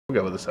We'll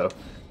go with this hoe.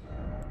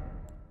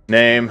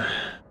 Name.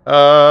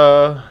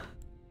 Uh.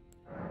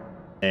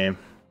 Name.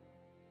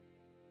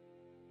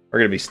 We're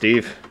gonna be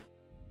Steve.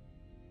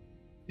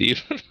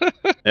 Steve.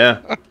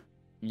 Yeah.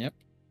 Yep.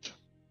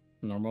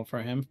 Normal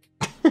for him.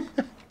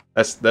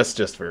 That's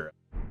just for.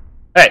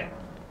 Hey,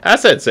 I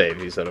said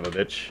save, you son of a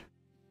bitch.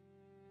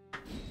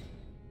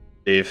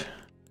 Steve.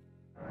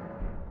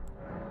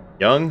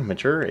 Young,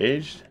 mature,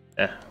 aged.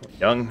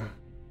 Young.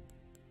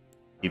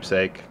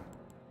 Keepsake.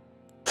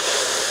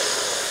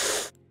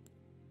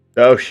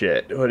 Oh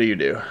shit! What do you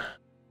do?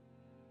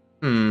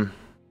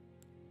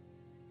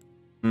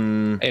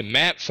 Hey,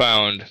 map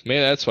found. Maybe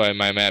that's why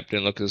my map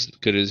didn't look as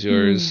good as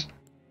yours.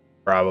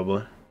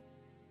 Probably.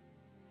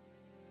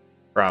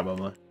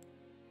 Probably.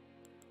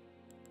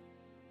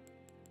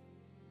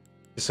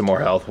 Get some more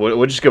health.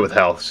 We'll just go with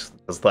health,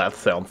 because that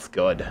sounds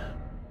good.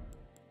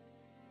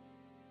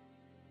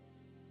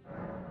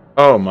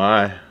 Oh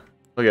my.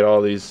 Look at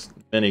all these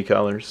many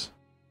colors.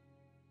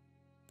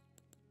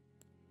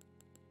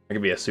 I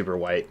could be a super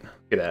white. Look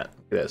at that.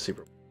 Look at that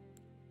super.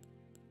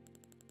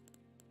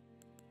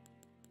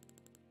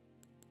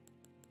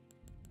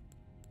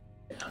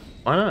 Yeah.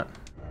 Why not?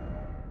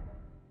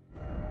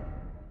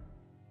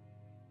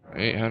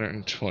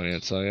 820.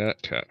 That's all I got.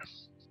 Okay.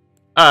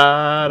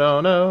 I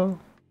don't know.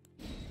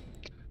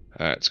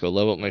 Alright, let's go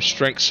level up my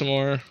strength some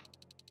more.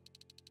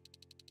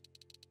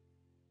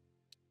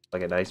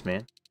 Like a nice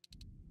man.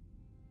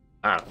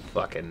 I don't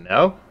fucking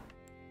know.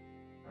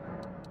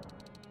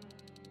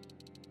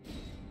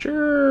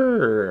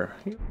 Sure.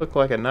 You look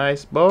like a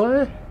nice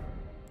boy.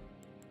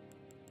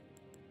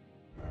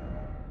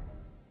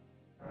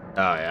 Oh,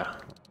 yeah.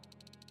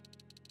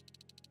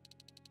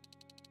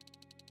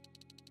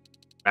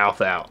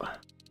 Mouth out.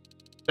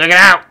 Check it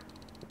out!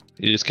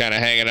 You just kind of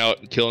hanging out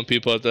and killing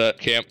people at the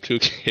camp 2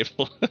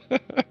 cable.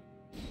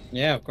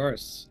 Yeah, of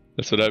course.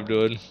 That's what I'm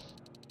doing.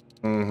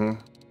 Mm-hmm.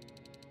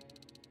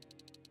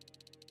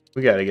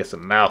 We gotta get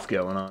some mouth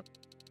going on.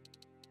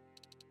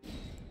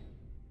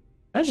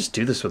 Can I just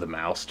do this with a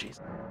mouse? Jeez.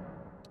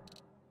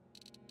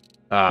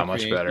 Ah,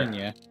 much better.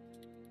 Yeah.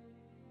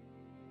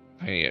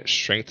 I can get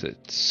strength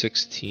at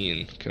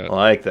 16. I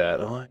like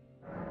that. I like.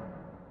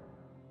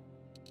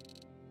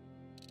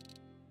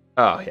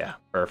 Oh, yeah.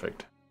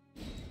 Perfect.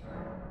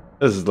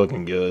 This is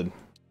looking good.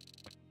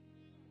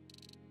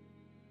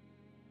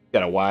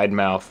 Got a wide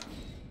mouth.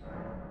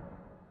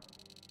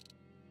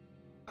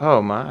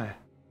 Oh, my.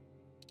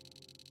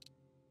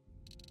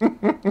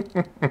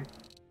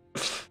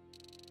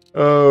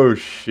 Oh,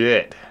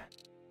 shit.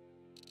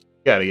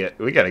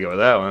 We gotta go with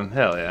that one.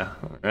 Hell yeah.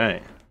 All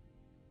right.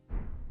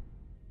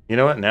 You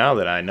know what? Now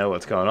that I know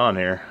what's going on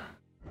here.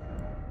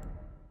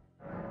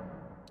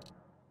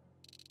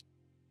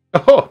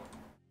 Oh!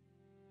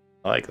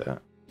 I like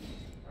that.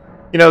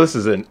 You know, this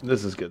is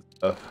good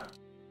stuff.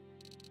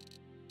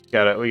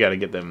 We gotta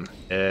get them.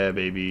 Yeah,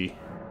 baby.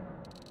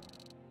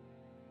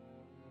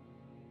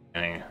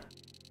 Dang.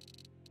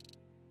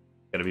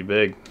 Gotta be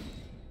big.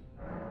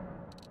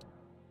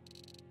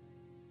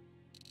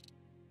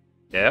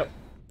 Yep.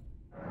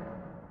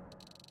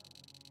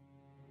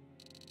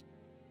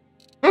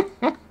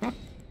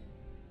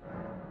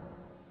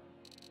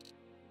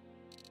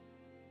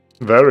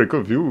 Very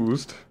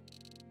confused.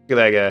 Look at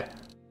that guy.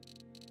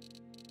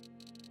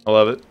 I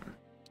love it.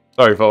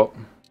 Sorry, fault.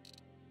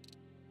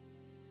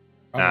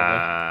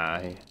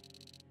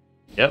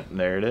 Yep,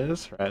 there it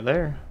is, right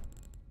there.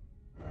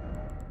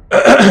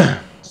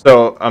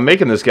 So I'm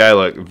making this guy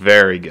look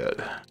very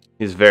good.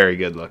 He's very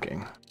good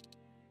looking.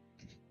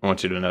 I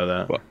want you to know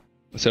that. What?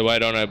 So why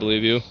don't I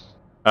believe you?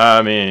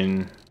 I mean,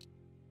 don't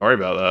worry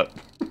about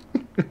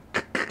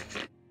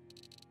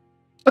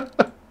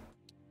that.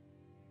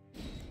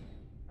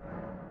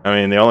 I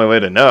mean, the only way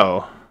to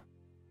know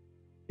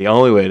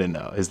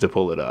is to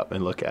pull it up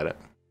and look at it.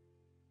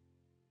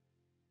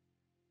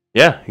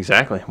 Yeah,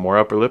 exactly. More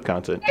upper lip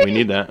content. We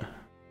need that.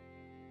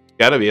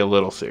 Gotta be a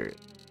little serious.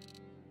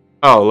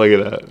 Oh, look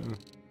at that.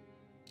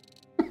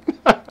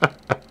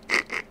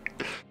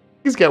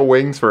 He's got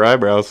wings for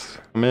eyebrows.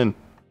 I'm in.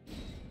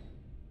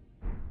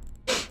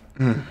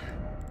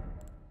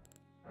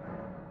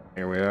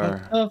 Here we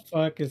are. What the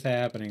fuck is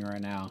happening right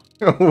now?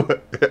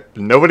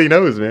 Nobody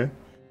knows, man.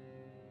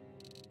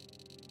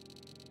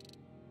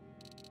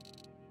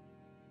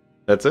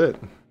 That's it.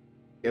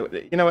 You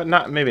know what?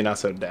 Maybe not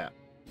so daft.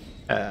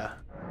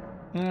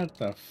 What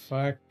the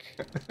fuck?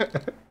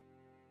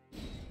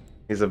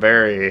 He's a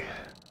very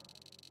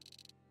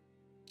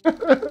Son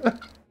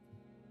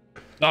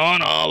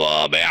of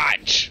a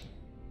bitch!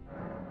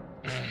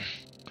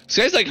 This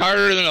guy's like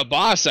harder than a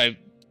boss I've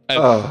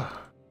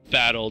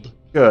battled.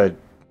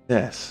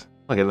 Goodness.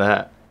 Look at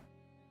that.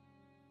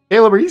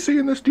 Caleb, are you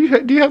seeing this? Do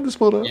you have this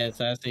pulled up?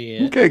 Yes, I see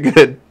it. Okay,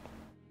 good.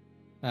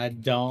 I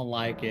don't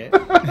like it.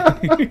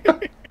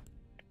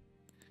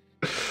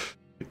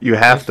 You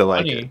have It's to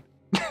like funny.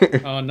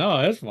 it. Oh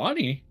no, it's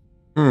funny.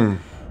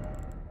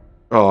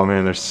 Oh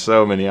man, there's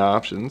so many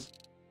options.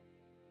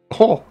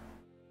 Oh.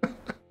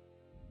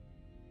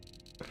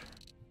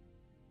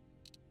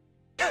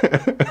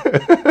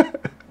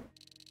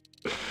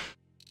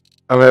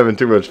 I'm having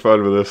too much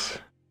fun with this.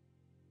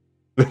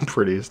 The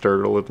prettiest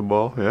turtle at the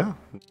ball, yeah.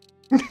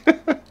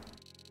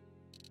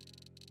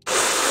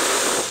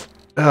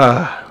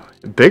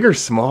 Big or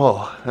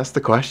small? That's the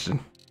question.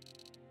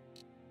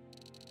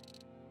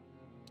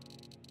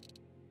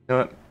 You know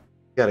what?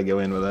 Gotta go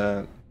in with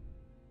that.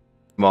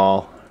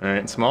 Small.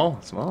 Alright, small.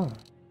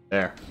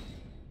 There.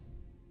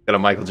 Got a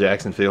Michael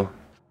Jackson feel.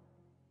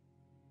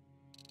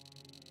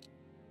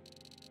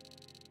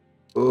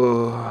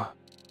 Ooh.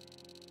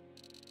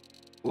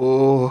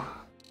 Ooh.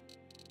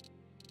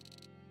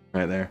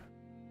 Right there.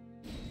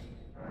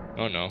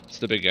 Oh no, it's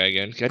the big guy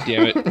again. God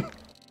damn it.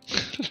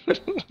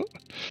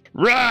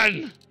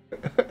 Run!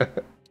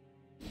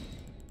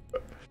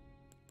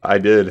 I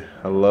did.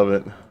 I love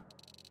it.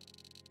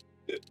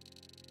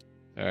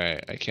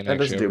 Alright, I can't That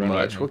actually doesn't do run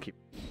much. on We'll keep.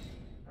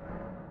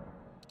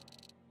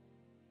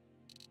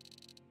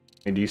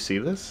 And do you see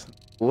this?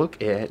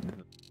 Look at.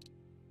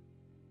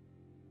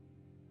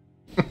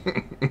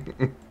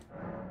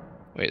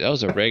 Wait, that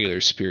was a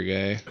regular spear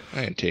guy.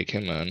 I didn't take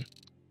him on.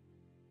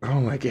 Oh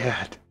my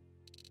god.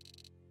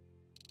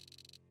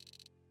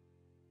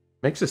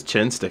 Makes his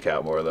chin stick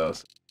out more though.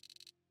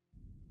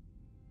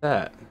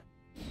 That.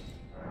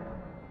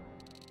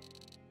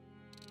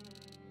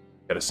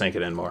 Gotta sink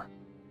it in more.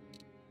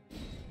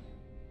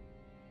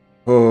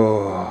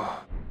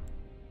 Oh.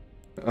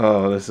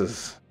 Oh, this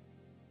is.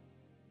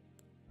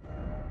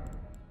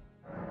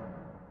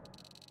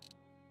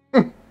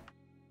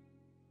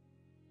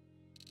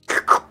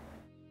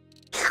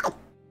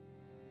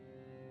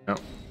 No.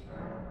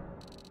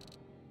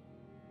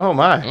 Oh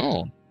my.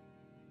 Oh.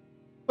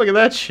 Look at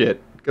that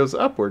shit. It goes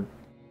upward.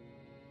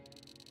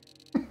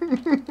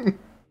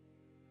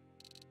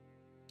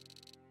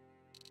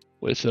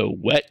 With a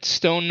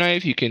whetstone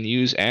knife, you can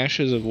use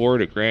ashes of war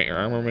to grant your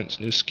armaments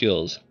new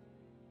skills.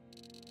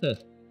 Huh.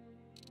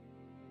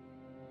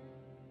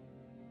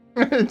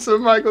 It's a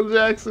Michael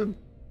Jackson.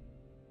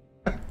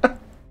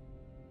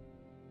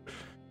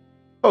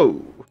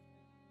 Oh.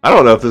 I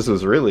don't know if this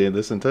was really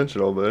this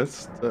intentional, but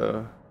it's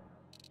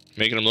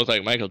Making him look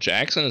like Michael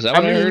Jackson? Is that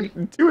what I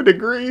heard? To a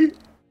degree.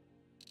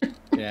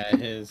 Yeah,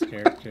 his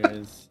character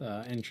is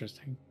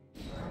interesting.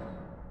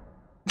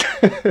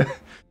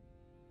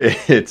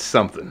 It's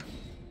something.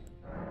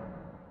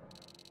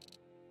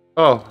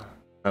 Oh,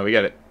 we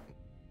got it.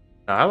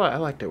 No, I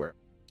like to wear.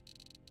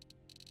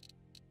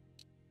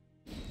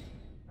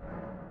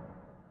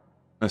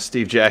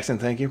 Steve Jackson,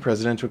 thank you.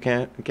 Presidential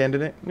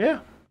candidate. Yeah.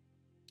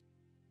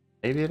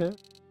 Maybe it is.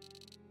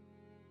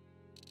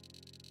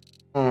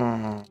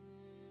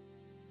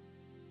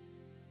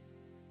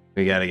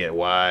 We gotta get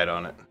wide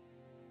on it.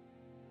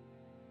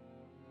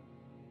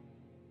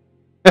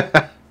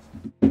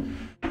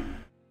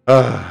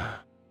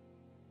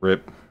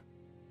 Rip.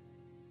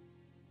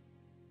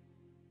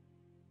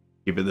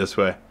 Keep it this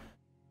way.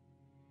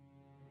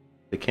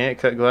 They can't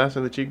cut glass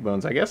with the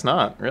cheekbones. I guess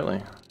not,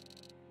 really.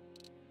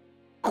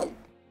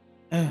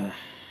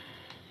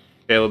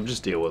 Caleb,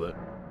 just deal with it.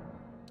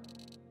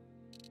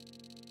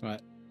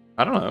 What?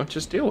 I don't know.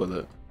 Just deal with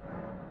it.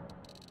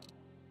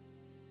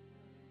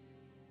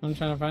 I'm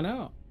trying to find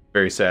out.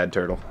 Very sad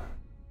turtle. I'm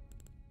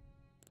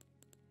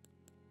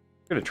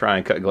gonna try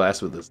and cut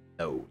glass with his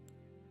nose.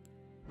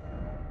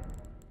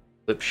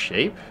 Lip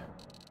shape?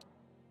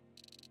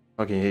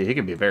 Okay, he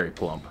can be very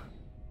plump.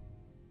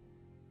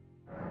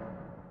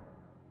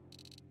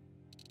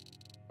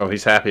 Oh,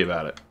 he's happy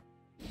about it.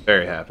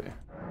 Very happy.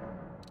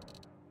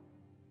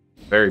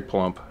 Very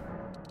plump.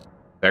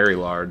 Very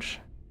large.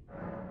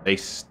 They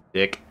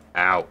stick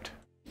out.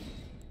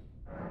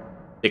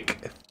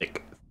 Thick,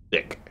 thick,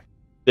 thick.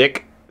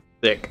 Thick,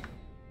 thick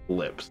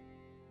lips.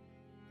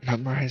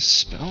 Memorize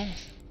spell?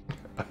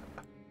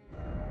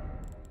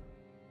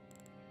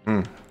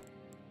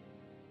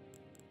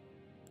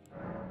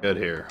 Good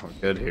here. We're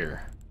good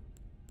here.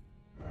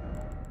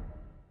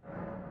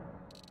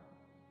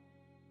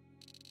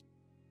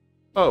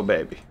 Oh,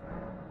 baby.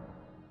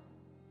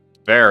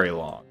 Very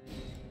long.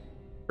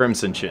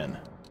 Crimson chin.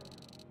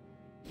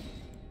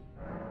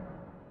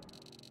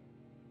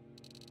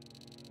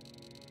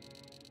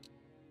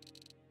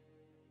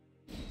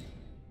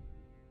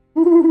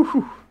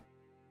 Woo.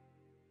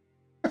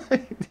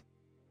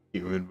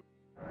 Human.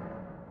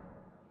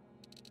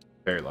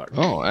 Very large.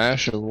 Oh,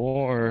 Ash of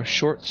War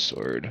short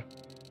sword.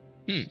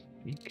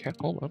 Okay,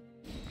 hold on.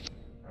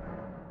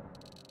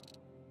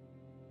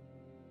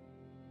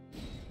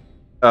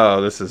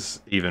 Oh, this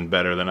is even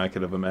better than I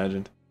could have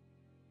imagined.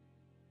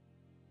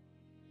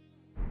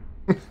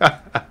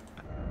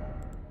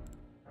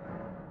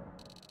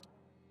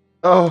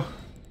 Oh,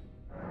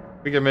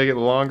 we can make it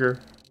longer,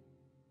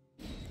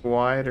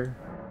 wider.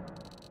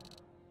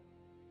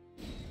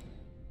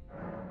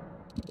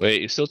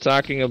 Wait, you're still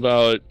talking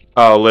about...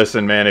 Oh,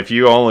 listen, man, if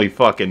you only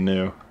fucking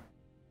knew.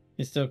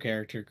 He's still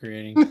character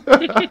creating.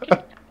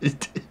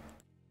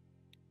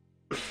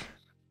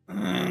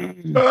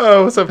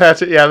 Oh, what's up,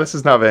 Hatchet? Yeah, this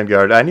is not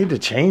Vanguard. I need to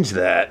change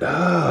that.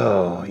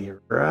 Oh,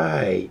 you're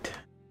right.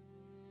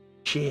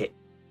 Shit.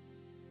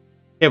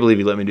 Can't believe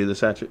you let me do this,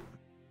 Hatchet.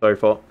 Sorry,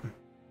 fault.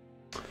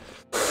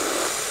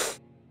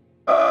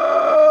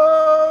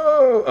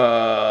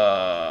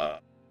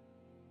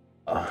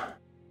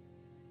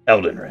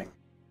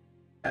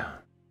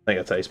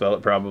 that's how you spell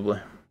it, probably.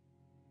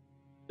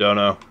 Don't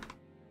know.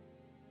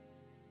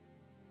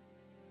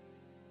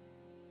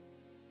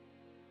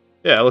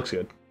 Yeah, it looks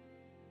good.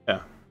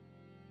 Yeah.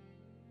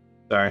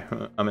 Sorry,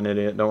 I'm an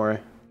idiot. Don't worry.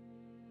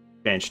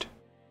 Changed.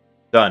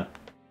 Done.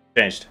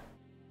 Changed.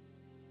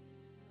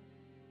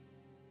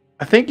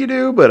 I think you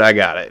do, but I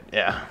got it.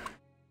 Yeah.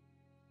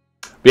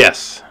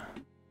 Yes.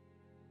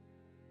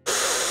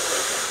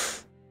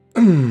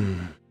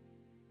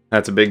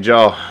 That's a big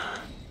jaw.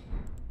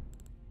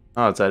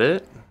 Oh, is that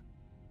it?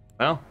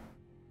 Well,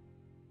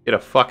 get a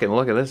fucking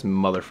look at this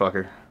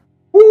motherfucker.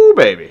 Woo,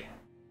 baby.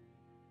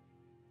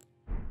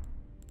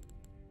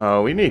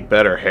 Oh, we need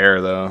better hair,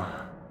 though.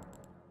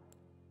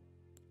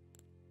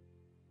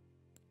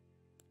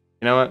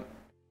 You know what?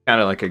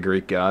 Kind of like a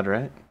Greek god,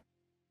 right?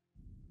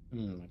 Oh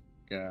my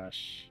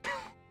gosh.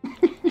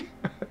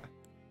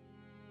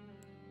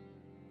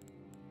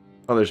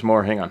 Oh, there's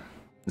more. Hang on.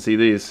 See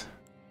these.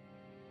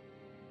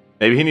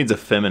 Maybe he needs a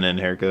feminine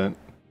haircut.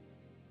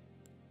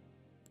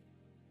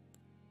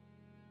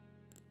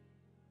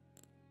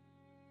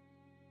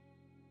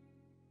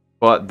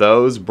 But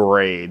those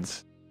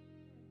braids.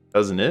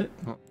 Doesn't it?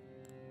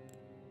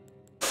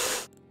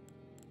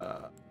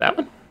 That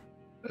one?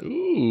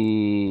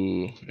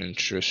 Ooh,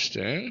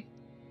 interesting.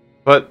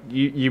 But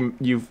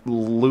you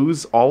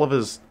lose all of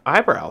his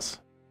eyebrows.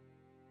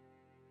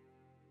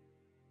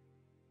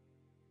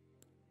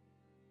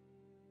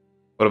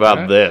 What about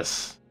What?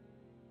 this?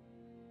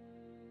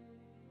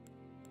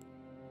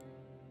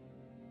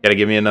 Gotta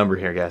give me a number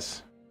here,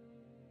 guys.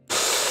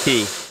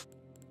 Who?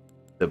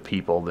 The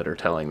people that are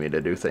telling me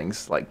to do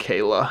things like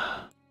Kayla.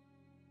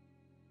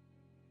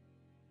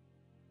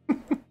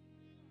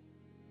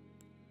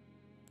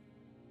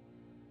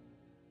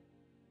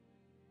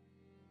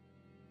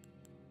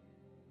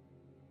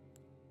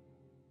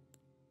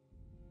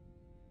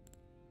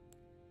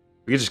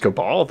 We could just go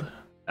bald.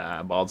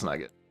 Nah, bald's not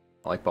good.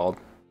 I like bald.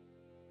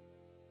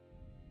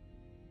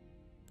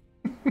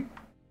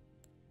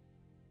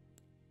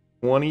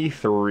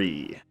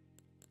 $23.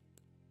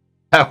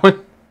 That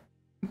one.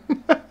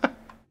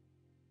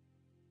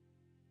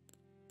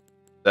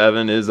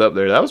 7 is up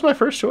there. That was my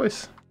first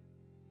choice.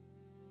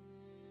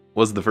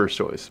 Was the first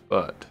choice,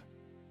 but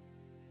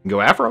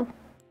go afro.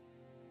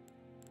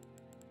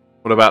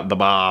 What about the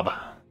bob?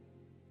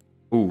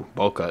 Ooh,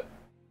 bowl cut.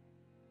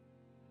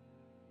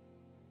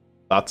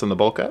 Thoughts on the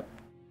bowl cut?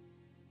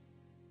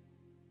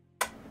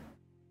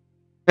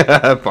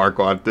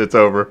 Farquaad, it's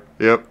over.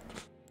 Yep.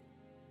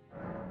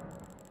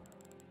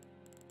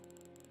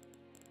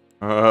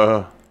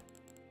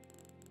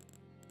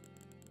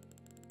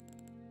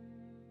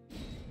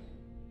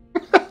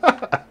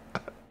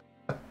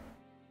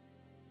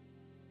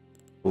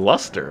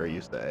 Luster,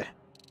 you say?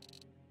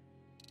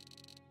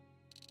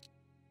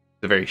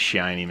 It's a very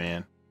shiny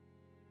man.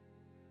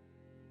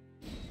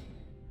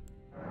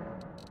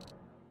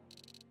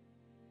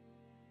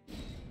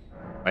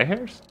 White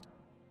hairs?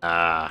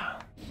 Ah.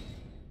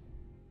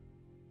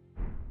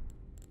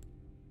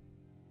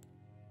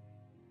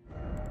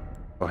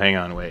 Oh, hang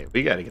on, wait.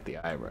 We gotta get the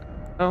eyebrow.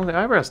 Oh, the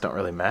eyebrows don't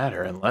really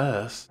matter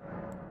unless...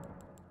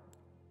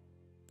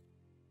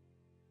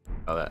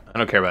 Oh, that. I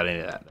don't care about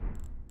any of that.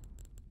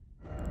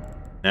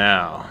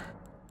 Now.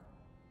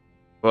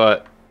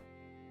 But,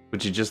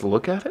 would you just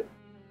look at it?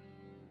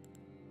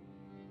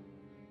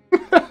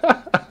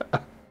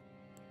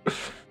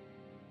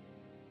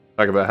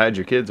 Talk about hide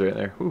your kids right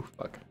there. Ooh,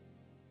 fuck.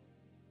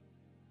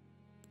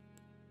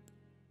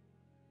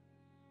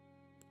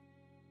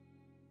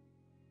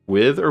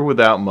 With or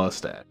without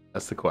mustache?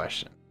 That's the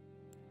question.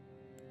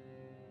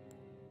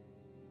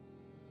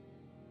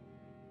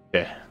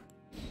 Okay.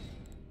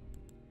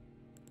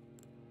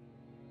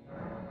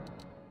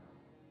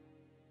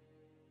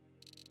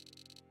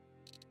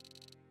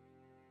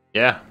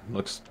 Yeah,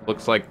 looks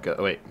like.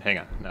 Wait, hang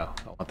on. No,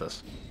 I want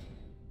this.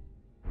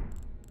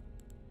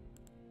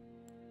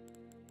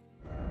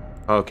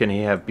 Oh, can he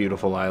have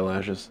beautiful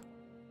eyelashes?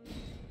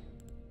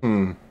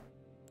 Hmm.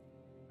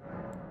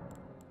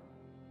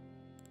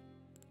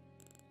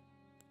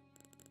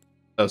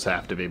 Those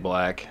have to be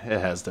black. It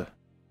has to.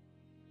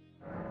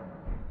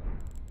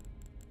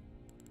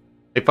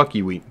 Hey, fuck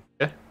you, Wheat.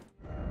 Okay.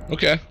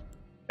 Okay.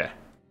 Okay.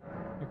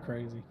 You're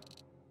crazy.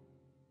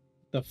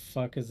 The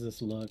fuck is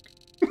this look?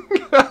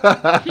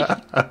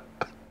 Oh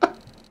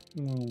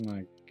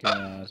my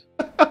god.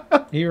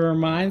 He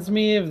reminds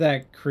me of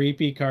that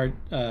creepy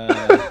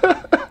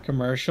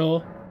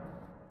commercial.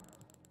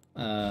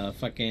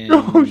 Fucking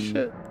Oh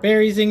shit.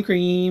 berries and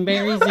cream,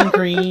 berries and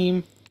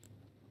cream.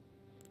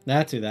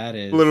 That's who that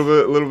is. A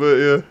little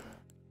bit,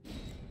 yeah.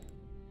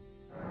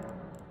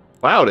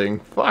 Clouding?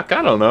 Fuck,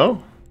 I don't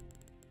know.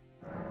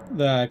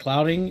 The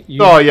clouding.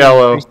 Oh,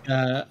 yellow.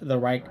 The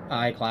right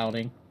eye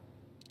clouding.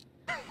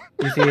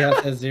 You see how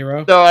it says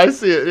 0? No, I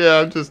see it. Yeah,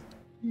 I'm just.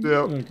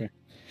 Yeah. Okay.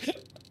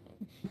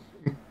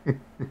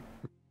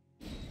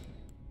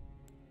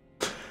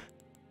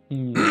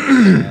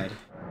 God.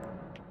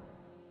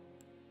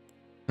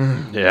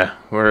 Yeah,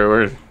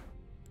 we're.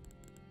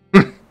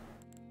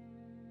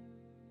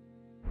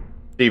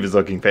 Steve is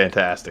looking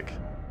fantastic.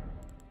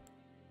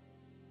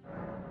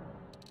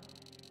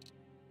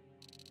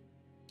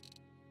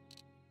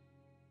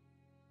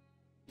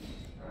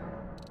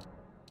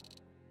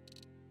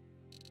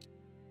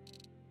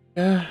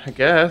 Yeah, I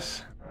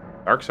guess.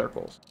 Dark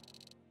circles.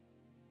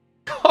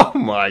 Oh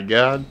my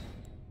god.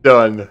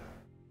 Done.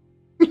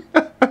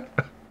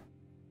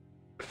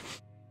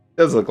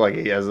 Does look like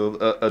he has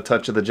a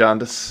touch of the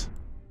jaundice.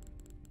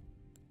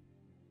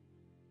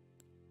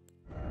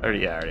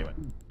 Yeah, I already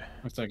went.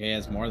 Looks like he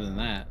has more than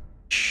that.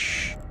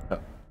 Shh.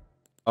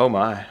 Oh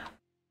my.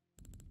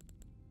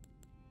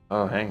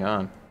 Oh, hang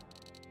on.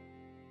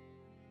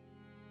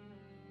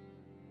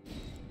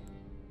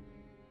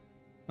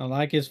 I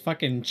like his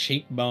fucking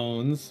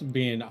cheekbones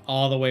being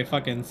all the way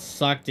fucking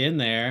sucked in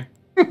there.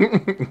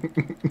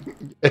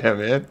 Yeah,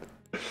 man.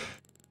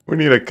 We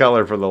need a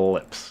color for the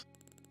lips.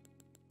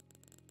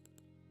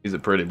 He's a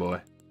pretty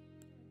boy.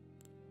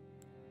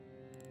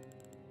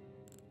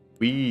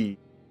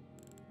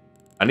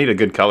 I need a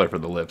good color for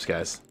the lips,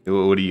 guys.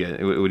 What do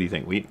you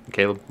think?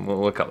 Caleb,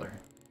 what color?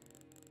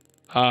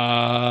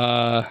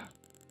 I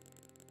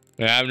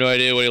have no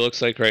idea what he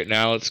looks like right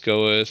now. Let's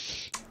go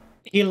with.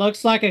 He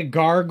looks like a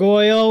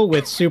gargoyle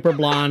with super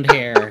blonde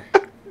hair.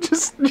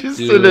 just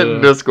send it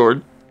in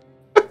Discord.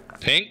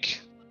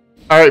 Pink.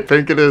 All right,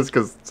 pink it is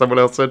because someone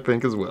else said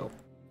pink as well.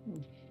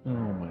 Oh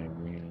my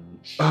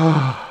gosh.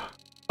 Oh,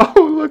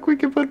 look, we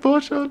can put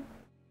blush on.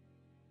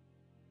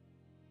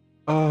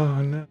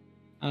 Oh no.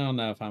 I don't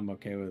know if I'm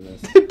okay with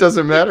this. It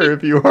doesn't matter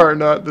if you are or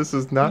not. This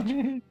is not.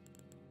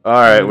 All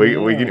right,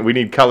 we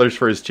need colors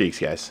for his cheeks,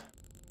 guys.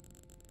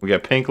 We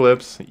got pink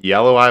lips,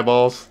 yellow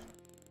eyeballs,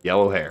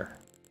 yellow hair.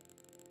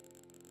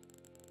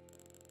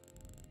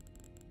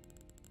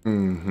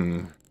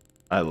 Mm-hmm.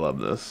 I love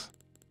this.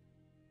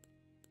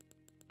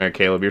 All right,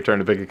 Caleb, your turn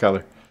to pick a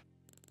color.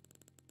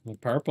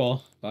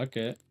 Purple. Fuck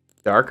it.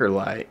 Dark or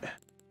light?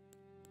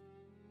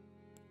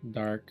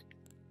 Dark.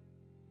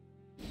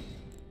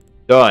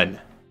 Done.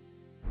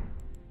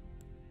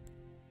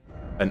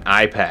 An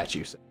eye patch,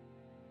 you said.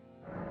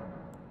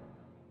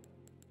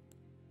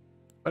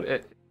 But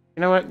you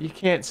know what? You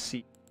can't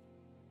see.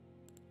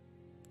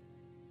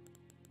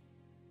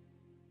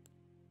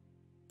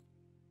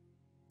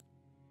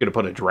 Gonna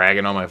put a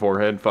dragon on my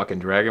forehead? Fucking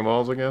Dragon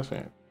Balls, I guess?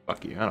 Yeah,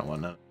 fuck you. I don't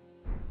want none.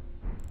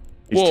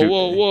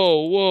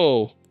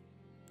 Whoa.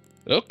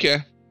 Okay.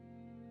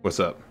 What's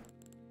up?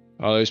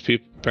 Oh, there's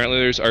people. Apparently,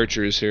 there's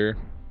archers here.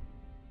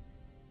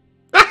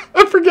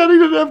 I'm forgetting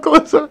to have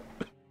clothes on.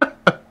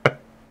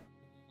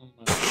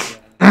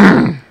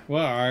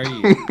 What are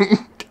you?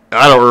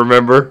 I don't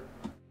remember.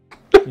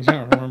 You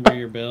don't remember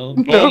your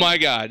build? Oh my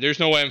god, there's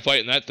no way I'm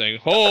fighting that thing.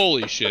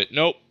 Holy shit.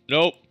 Nope.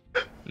 Oh,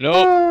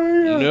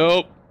 yeah.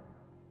 Nope.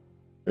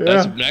 Yeah.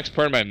 That's the next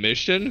part of my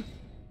mission?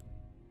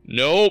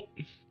 Nope.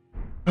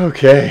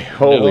 Okay,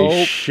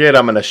 holy shit,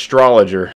 I'm an astrologer.